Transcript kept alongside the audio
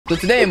So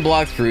today in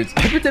Blox Fruits,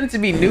 I pretended to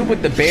be Noob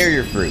with the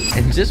barrier fruit.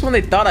 And just when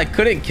they thought I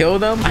couldn't kill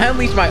them, I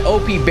unleashed my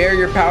OP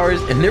barrier powers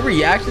and their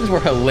reactions were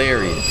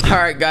hilarious.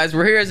 Alright guys,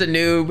 we're here as a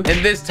noob. And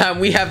this time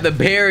we have the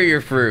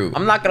barrier fruit.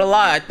 I'm not gonna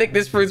lie, I think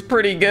this fruit's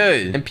pretty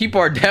good. And people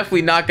are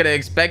definitely not gonna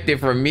expect it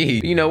from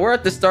me. You know, we're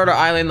at the starter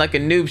island like a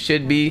noob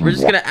should be. We're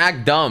just gonna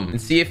act dumb and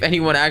see if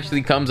anyone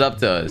actually comes up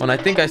to us. And I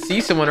think I see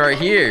someone right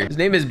here. His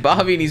name is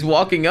Bobby and he's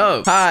walking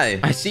up. Hi,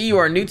 I see you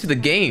are new to the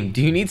game.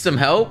 Do you need some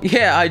help?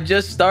 Yeah, I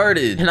just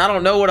started and I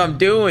don't know what I'm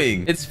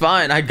doing. It's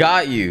fine, I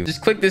got you.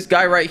 Just click this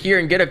guy right here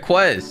and get a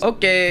quest.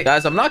 Okay,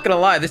 guys, I'm not gonna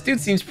lie, this dude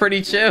seems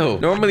pretty chill.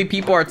 Normally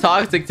people are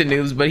toxic to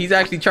noobs, but he's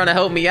actually trying to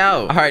help me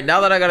out. All right, now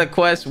that I got a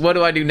quest, what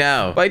do I do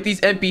now? Fight these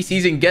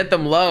NPCs and get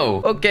them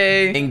low.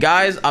 Okay, and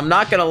guys, I'm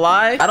not gonna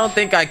lie, I don't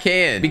think I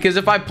can, because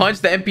if I punch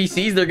the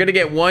NPCs, they're gonna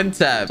get one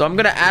tap. So I'm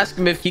gonna ask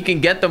him if he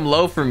can get them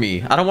low for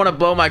me. I don't want to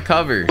blow my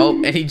cover.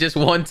 Oh, and he just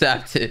one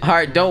tapped it. All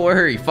right, don't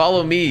worry,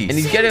 follow me. And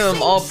he's getting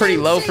them all pretty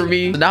low for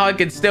me, so now I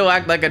can still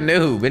act like a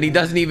noob and he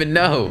doesn't even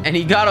know. And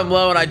he got him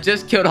low and I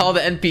just killed all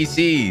the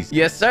NPCs.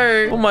 Yes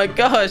sir. Oh my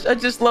gosh, I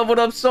just leveled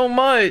up so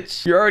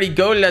much. You're already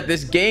goated at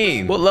this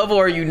game. What level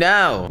are you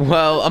now?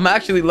 Well, I'm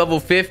actually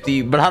level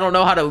 50, but I don't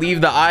know how to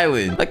leave the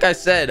island. Like I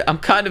said, I'm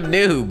kind of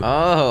noob.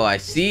 Oh, I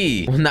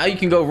see. Well, now you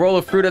can go roll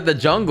a fruit at the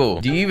jungle.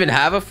 Do you even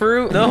have a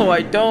fruit? No,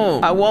 I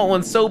don't. I want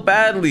one so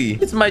badly.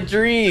 It's my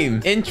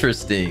dream.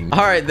 Interesting. All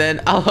right then,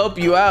 I'll help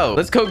you out.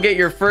 Let's go get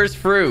your first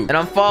fruit. And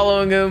I'm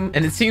following him,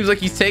 and it seems like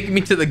he's taking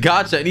me to the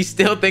gacha and he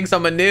still thinks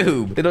I'm a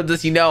noob. Little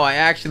does he know I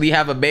actually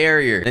have a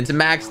barrier and it's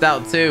maxed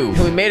out too.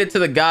 And we made it to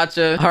the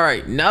gacha. All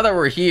right, now that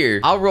we're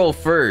here, I'll roll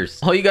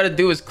first. All you gotta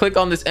do is click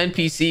on this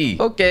NPC.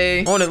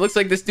 Okay. Oh, and it looks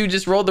like this dude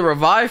just rolled the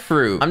revive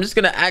fruit. I'm just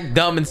gonna act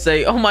dumb and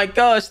say, oh my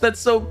gosh, that's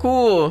so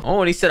cool. Oh,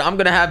 and he said I'm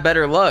gonna have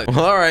better luck.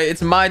 Well, all right,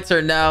 it's my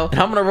turn now and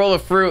I'm gonna roll a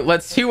fruit.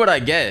 Let's see what I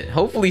get.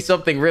 Hopefully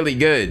something really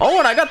good. Oh,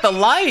 and I got the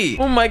light.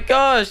 Oh my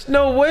gosh,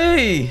 no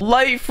way.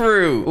 Light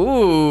fruit.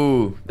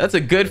 Ooh, that's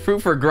a good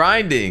fruit for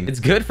grinding. It's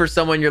good for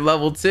someone your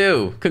level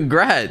 2.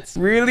 Congrats.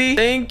 Really?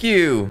 Thank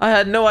you. I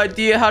had no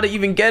idea how to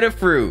even get a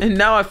fruit and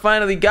now I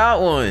finally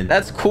got one.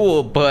 That's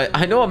cool, but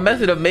I know a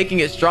method of making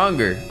it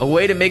stronger, a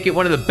way to make it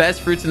one of the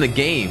best fruits in the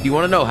game. Do you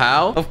want to know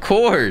how? Of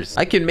course.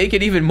 I can make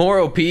it even more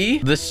OP.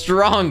 The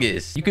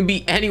strongest. You can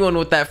beat anyone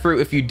with that fruit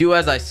if you do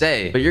as I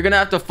say, but you're gonna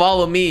have to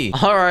follow me.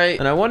 All right,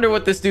 and I wonder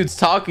what this dude's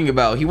talking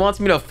about. He wants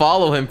me to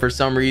follow him for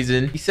some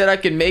reason. He said I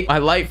can make my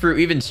light fruit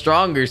even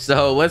stronger,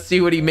 so let's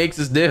see what he makes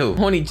us do.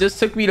 Oh, and he just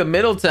took me to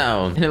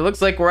Middletown and it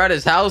looks like we're at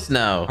his house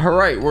now. All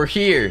right, we're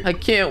here. I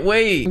can't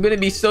wait. I'm gonna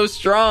be so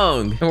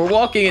strong. And we're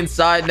walking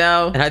inside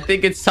now and I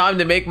think it's time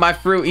to make my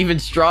fruit even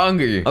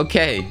stronger.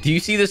 Okay, do you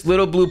see this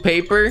little blue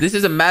paper? This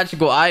is a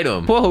magical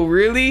item. Whoa,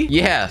 really?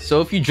 Yeah,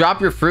 so if you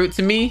drop your fruit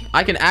to me,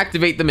 I can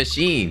activate the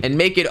machine and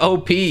make it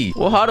OP.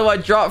 Well, how do I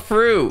drop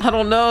fruit? I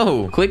don't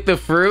know. Click the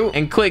fruit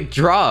and click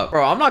drop.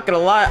 Bro, I'm not gonna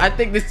lie, I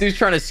think this dude's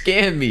trying to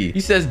scam me.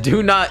 He says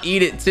do not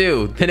eat it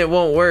too, then it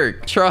won't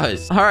work.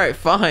 Trust. All right,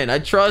 fine, I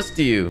trust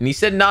you. And he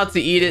said not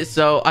to eat it,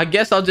 so I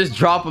guess I'll just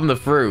drop him the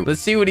fruit.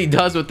 Let's see what he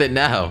does with it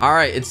now. All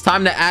right, it's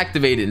time to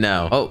activate it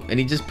now. Oh, and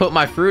he just put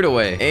my fruit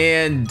away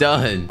and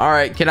done. All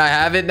right, can I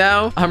have it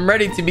now? I'm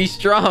ready to be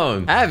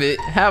strong. Have it?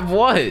 Have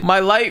what? My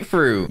light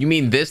fruit. You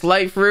mean this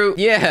light fruit?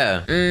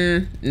 Yeah.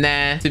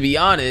 Nah. To be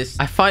honest,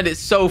 I find it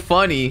so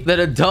funny that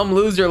a dumb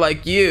loser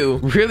like you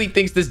really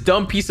thinks this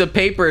dumb piece of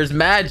paper is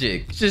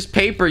magic. It's just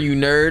paper, you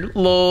nerd.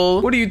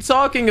 Lol. What are you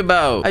talking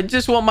about? I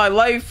just want my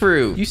light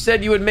fruit. You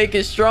said you would make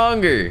it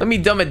stronger. Let me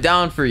dumb it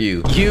down for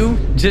you. You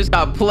just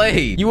got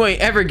played. You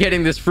ain't ever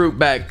getting this fruit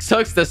back.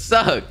 Sucks to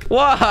suck.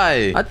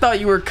 Why? I thought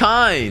you were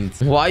kind.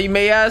 Why, you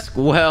may ask?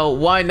 Well,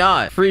 why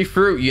not? Free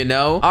fruit, you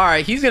know? All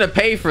right, he's gonna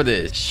pay for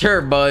this.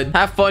 Sure, bud.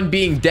 Have fun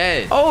being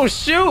dead. Oh,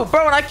 shoot,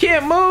 bro, and I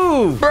can't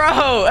move.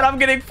 Bro, and I'm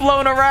getting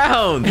flown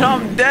around. And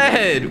I'm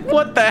dead.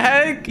 What the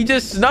heck? He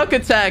just snuck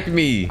attacked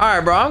me. All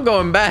right, bro, I'm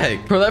going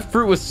back. Bro, that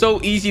fruit was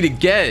so easy to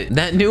get.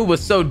 That noob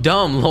was so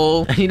dumb,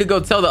 lol. I need to go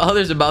tell the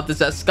others about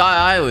this at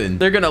Sky Island.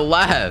 They're gonna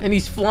laugh. And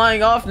he's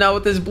flying off now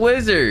with this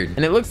blizzard.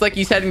 And it looks like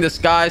he's heading to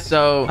Sky,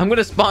 so I'm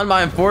gonna spawn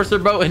my enforcer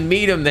boat and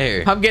meet him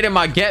there. I'm getting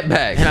my get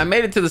back. And I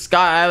made it to the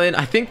Sky Island.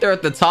 I think they're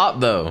at the top,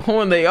 though. Oh,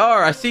 and they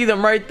are. I see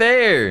them right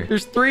there.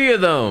 There's 3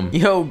 of them.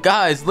 Yo,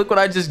 guys, look what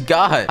I just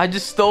got. I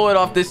just stole it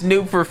off this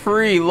noob for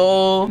free,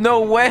 lol.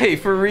 No way.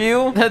 For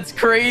real? That's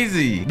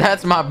crazy.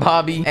 That's my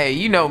Bobby. Hey,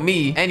 you know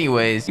me.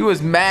 Anyways, he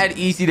was mad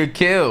easy to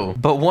kill.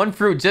 But one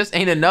fruit just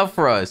ain't enough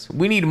for us.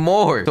 We need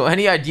more. So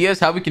any ideas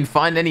how we can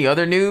find any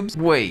other noobs?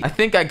 Wait, I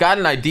think I got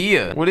an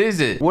idea. What is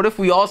it? What if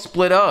we all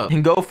split up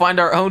and go find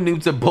our own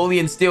noobs to bully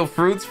and steal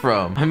fruits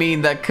from? I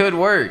mean, that could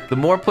work. The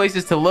more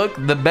places to look,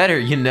 the better,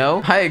 you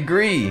know? I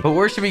agree. But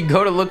where should we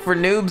go to look for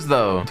noobs,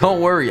 though?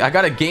 Don't worry, I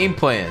got a game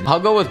plan. I'll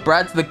go with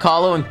Brad to the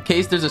Colo in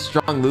case there's a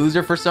strong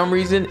loser for some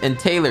reason. And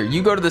Taylor,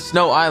 you go to the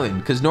Snow Island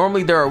because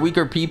normally there are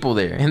weaker people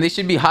there. And they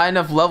should be high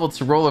enough level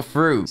to roll a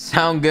fruit.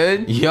 Sound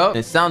good? Yup,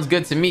 it sounds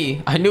good to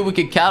me. I knew we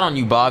could count on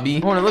you,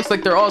 Bobby. Oh, and it looks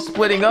like they're all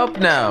splitting up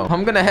now.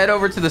 I'm gonna head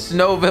over to the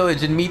Snow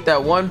Village and meet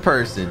that one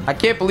person. I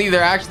can't believe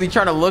they're actually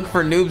trying to look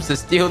for noobs noobs to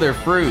steal their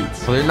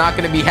fruits. Well, they're not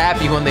gonna be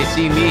happy when they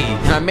see me.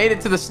 And I made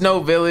it to the snow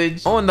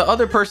village. Oh, and the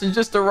other person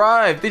just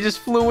arrived. They just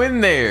flew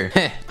in there.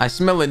 Heh, I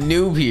smell a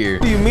noob here.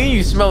 What do you mean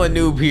you smell a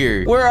noob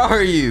here? Where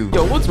are you?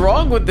 Yo, what's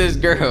wrong with this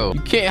girl?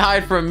 You can't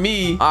hide from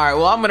me. All right,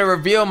 well, I'm gonna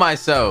reveal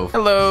myself.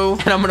 Hello.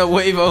 And I'm gonna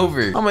wave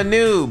over. I'm a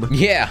noob.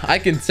 Yeah, I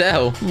can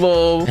tell.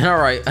 Lol. And all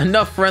right,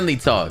 enough friendly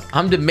talk.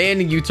 I'm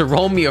demanding you to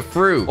roll me a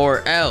fruit.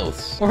 Or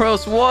else. Or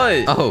else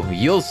what? Oh,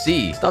 you'll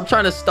see. Stop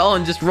trying to stall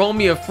and just roll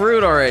me a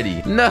fruit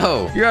already.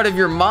 No, you're out of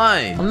your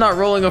mind. I'm not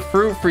rolling a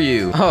fruit for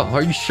you. Oh,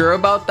 are you sure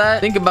about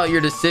that? Think about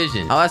your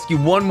decision. I'll ask you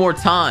one more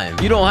time.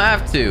 You don't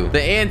have to.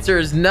 The answer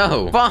is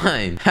no.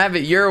 Fine. Have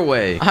it your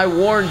way. I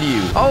warned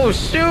you. Oh,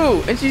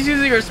 shoot. And she's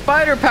using her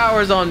spider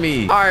powers on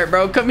me. All right,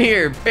 bro. Come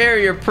here.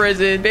 Barrier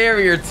prison.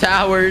 Barrier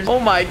towers. Oh,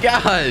 my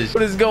gosh.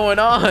 What is going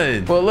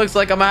on? Well, it looks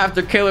like I'm gonna have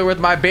to kill her with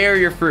my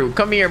barrier fruit.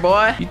 Come here,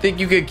 boy. You think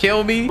you could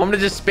kill me? I'm gonna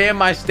just spam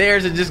my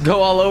stairs and just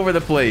go all over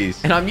the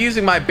place. And I'm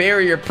using my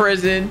barrier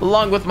prison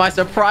along with my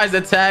surprise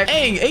attack.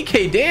 Dang,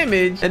 8k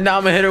damage. And now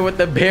I'm gonna hit her with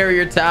the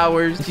barrier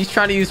towers. She's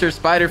trying to use her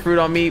spider fruit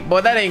on me.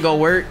 Boy, that ain't gonna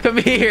work. Come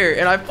here.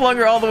 And I flung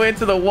her all the way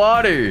into the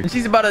water. And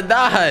she's about to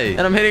die.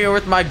 And I'm hitting her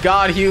with my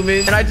god human.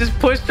 And I just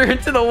pushed her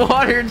into the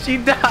water and she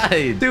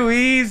died. Too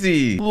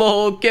easy.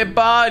 Lol, get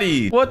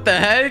bodied. What the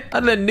heck? How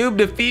did a noob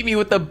defeat me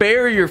with the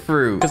barrier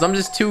fruit? Because I'm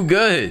just too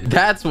good.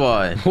 That's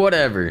why.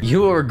 Whatever.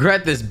 You will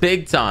regret this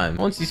big time.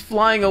 Oh, she's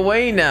flying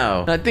away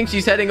now. And I think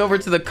she's heading over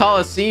to the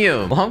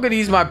Coliseum. Well, I'm gonna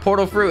use my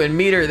portal fruit and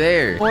meet her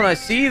there. Oh, and I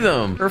see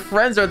them. Her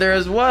friends are there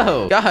as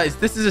well. Guys,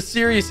 this is a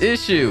serious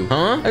issue.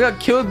 Huh? I got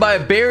killed by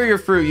a barrier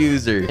fruit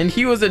user. And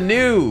he was a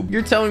noob.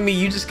 You're telling me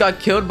you just got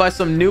killed by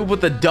some noob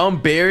with a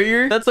dumb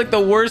barrier? That's like the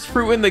worst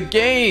fruit in the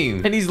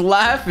game. And he's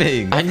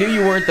laughing. I knew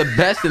you weren't the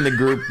best in the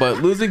group,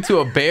 but losing to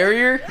a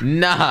barrier?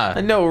 Nah.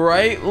 I know,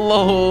 right?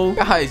 Lol.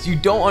 Guys, you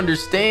don't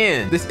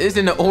understand. This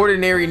isn't an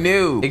ordinary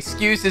noob.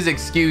 Excuses,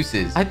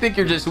 excuses. I think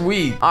you're just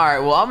weak. All right,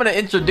 well, I'm gonna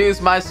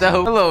introduce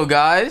myself. Hello,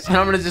 guys. And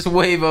I'm gonna just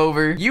wave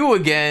over. You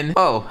again.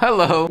 Oh,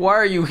 hello. Why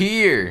are you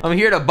here? I'm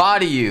here to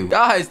body you.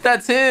 Guys,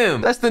 that's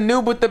him. That's the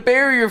noob with the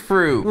barrier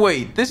fruit.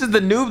 Wait, this is the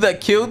noob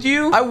that killed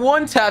you? I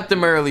one-tapped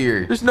him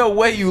earlier. There's no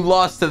way you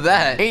lost to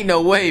that. Ain't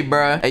no way,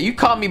 bruh. Hey, you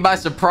caught me by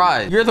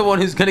surprise. You're the one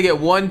who's gonna get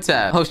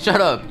one-tapped. Oh,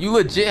 shut up. You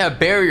legit have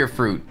barrier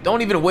fruit.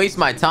 Don't even waste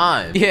my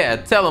time. Yeah,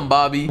 tell him,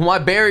 Bobby. My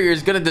barrier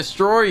is gonna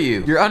destroy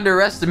you. You're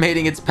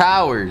underestimating its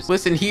powers.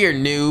 Listen here,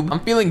 noob. I'm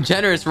feeling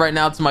generous right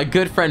now to my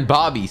good friend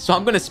Bobby, so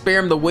I'm gonna spare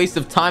him the waste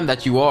of time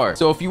that you are.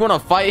 So if you wanna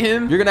fight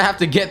him, you're gonna have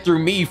to get through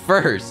me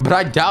first. But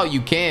I doubt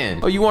you can.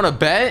 Oh, you wanna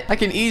bet? I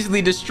can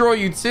easily destroy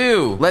you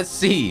too. Let's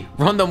see.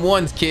 Run them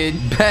ones, kid.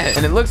 Bet.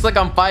 And it looks like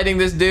I'm fighting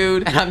this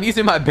dude, and I'm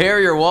using my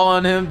barrier wall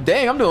on him.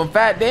 Dang, I'm doing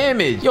fat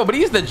damage. Yo, but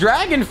he's the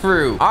dragon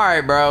fruit. All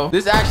right, bro.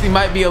 This actually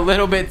might be a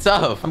little bit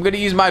tough. I'm gonna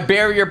use my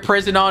barrier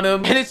prison on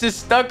him, and it's just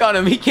stuck on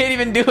him. He can't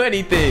even do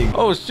anything.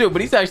 Oh, shoot,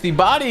 but he's actually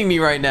bodying me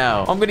right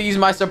now. I'm gonna use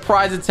my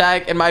surprise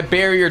attack and my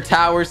barrier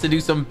towers to do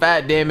some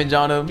fat damage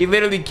on him. He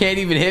literally can't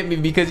even hit me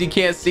because he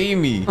can't see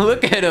me.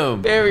 Look at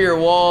him. Barrier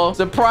wall.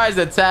 Surprise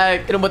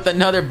attack. Hit him with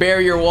another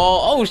barrier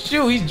wall. Oh,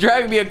 shoot. He's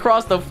dragging me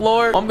across the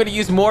floor. I'm gonna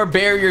use more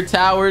barrier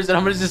towers, and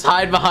I'm gonna just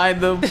hide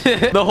behind them.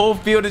 The whole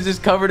field is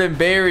just covered in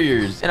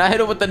barriers. And I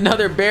hit him with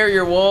another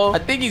barrier wall. I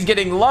think he's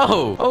getting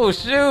low. Oh,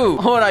 shoot.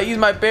 Oh, and I used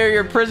my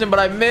barrier prison, but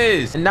I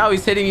missed. And now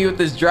he's hitting me with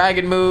this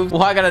dragon move.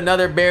 Well, I got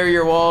another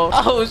barrier wall.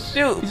 Oh,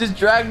 shoot. He just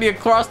dragged me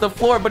across the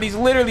floor, but he's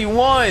literally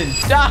won.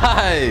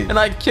 Die. And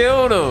I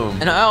killed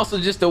him. And I also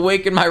just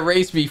awakened my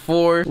race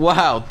before.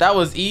 Wow, that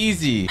was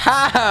easy.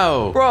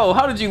 How? Bro,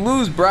 how did you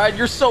lose, Brad?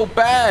 You're so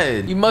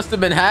bad. You must have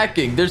been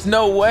hacking. There's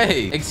no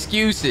way.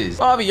 Excuses.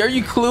 Bobby, are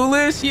you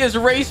clueless? He has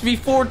raced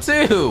before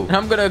too. And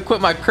I'm gonna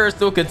equip my cursed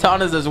steel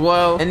katanas as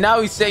well. And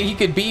now he's saying he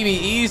could beat me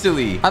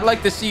easily. I'd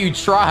like to see you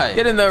try.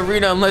 Get in the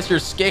arena unless you're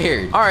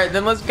scared. All right,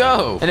 then let's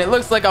go. And it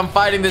looks like I'm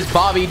fighting this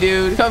Bobby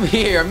dude. Come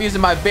here. I'm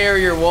using my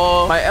barrier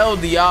wall, my El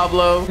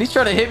Diablo. And he's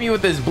trying to hit me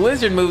with his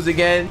blizzard moves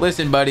again.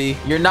 Listen, buddy,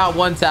 you're not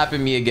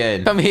one-tapping me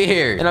again. Come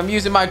here. And I'm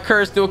using my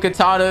cursed steel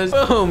katanas.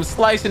 Boom,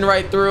 slicing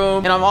right through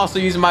him. And I'm also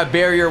using my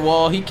barrier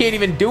wall. He can't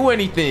even do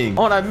anything.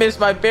 Oh, and I missed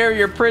my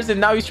barrier prison.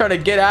 Now he's trying to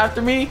get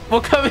after me.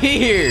 Well, come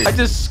here. I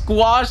just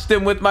squashed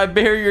him with my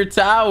barrier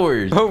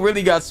towers. Oh,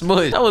 really got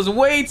smushed. That was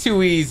way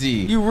too easy.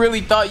 You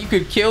really thought you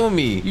could kill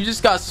me. You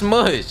just got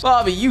smushed.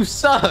 Bobby, you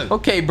suck.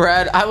 Okay,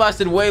 Brad, I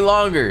lasted way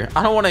longer.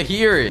 I don't want to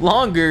hear it.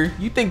 Longer?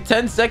 You think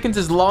 10 seconds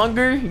is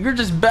longer? You're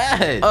just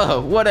bad.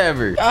 Oh,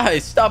 whatever.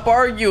 Guys, stop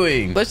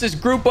arguing. Let's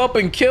just group up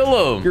and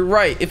kill him. You're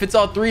right. If it's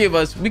all three of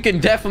us, we can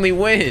definitely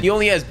win. He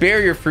only has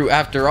barrier fruit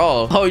after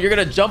all. Oh, you're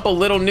gonna jump a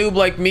little noob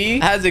like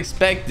me? As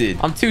expected.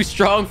 I'm too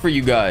strong for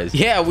you guys.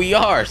 Yeah, we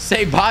are.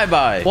 Say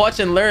bye-bye. Watch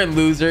and learn,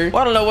 loser.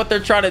 Well, I don't know what they're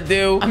trying to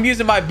do. I'm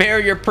using my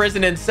barrier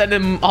prison and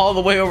sending him all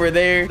the way over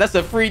there. That's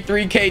a free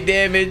 3k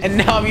damage. And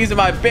now I'm using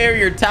my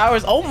barrier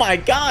towers. Oh my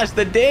gosh,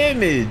 the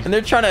damage. And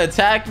they're trying to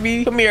attack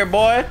me. Come here,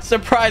 boy.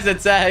 Surprise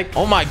attack.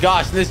 Oh my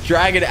gosh, this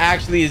dragon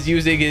actually is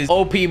using his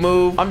OP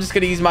move. I'm just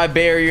gonna use my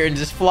barrier and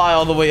just fly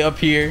all the way up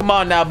here. Come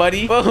on now,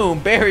 buddy. Boom.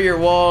 Barrier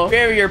wall.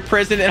 Barrier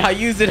prison. And I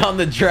use used it on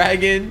the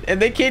dragon, and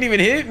they can't even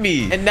hit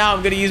me. And now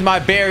I'm gonna use my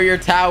barrier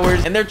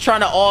towers, and they're trying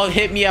to all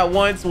hit me at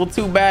once. Well,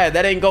 too bad.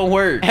 That ain't gonna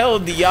work. El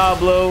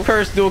Diablo,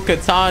 cursed dual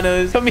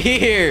katanas. Come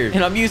here.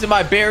 And I'm using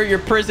my barrier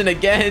prison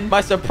again. My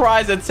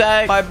surprise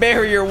attack, my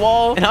barrier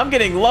wall. And I'm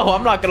getting low.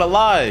 I'm not gonna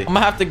lie. I'm gonna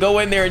have to go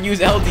in there and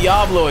use El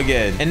Diablo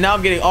again. And now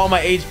I'm getting all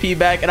my HP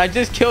back, and I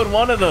just killed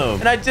one of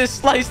them. And I just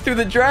sliced through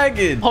the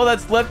dragon. All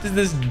that's left is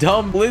this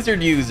dumb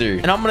blizzard user.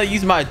 And I'm gonna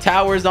use my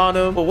towers on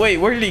him. But wait,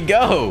 where did he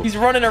go? He's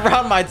running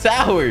around my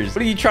towers.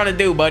 What are you trying to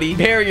do, buddy?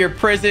 Barrier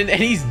prison,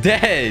 and he's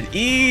dead.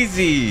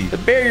 Easy. The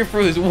barrier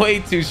fruit is way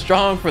too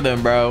strong for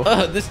them, bro.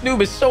 This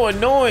noob is so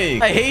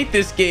annoying. I hate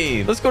this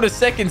game. Let's go to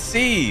second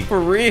C. For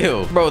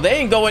real. Bro, they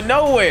ain't going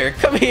nowhere.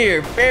 Come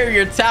here.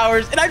 Barrier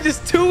towers. And I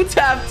just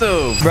two-tapped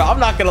him. Bro, I'm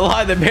not gonna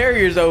lie. The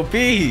barrier's OP.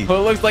 But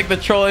it looks like the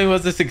trolling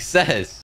was a success.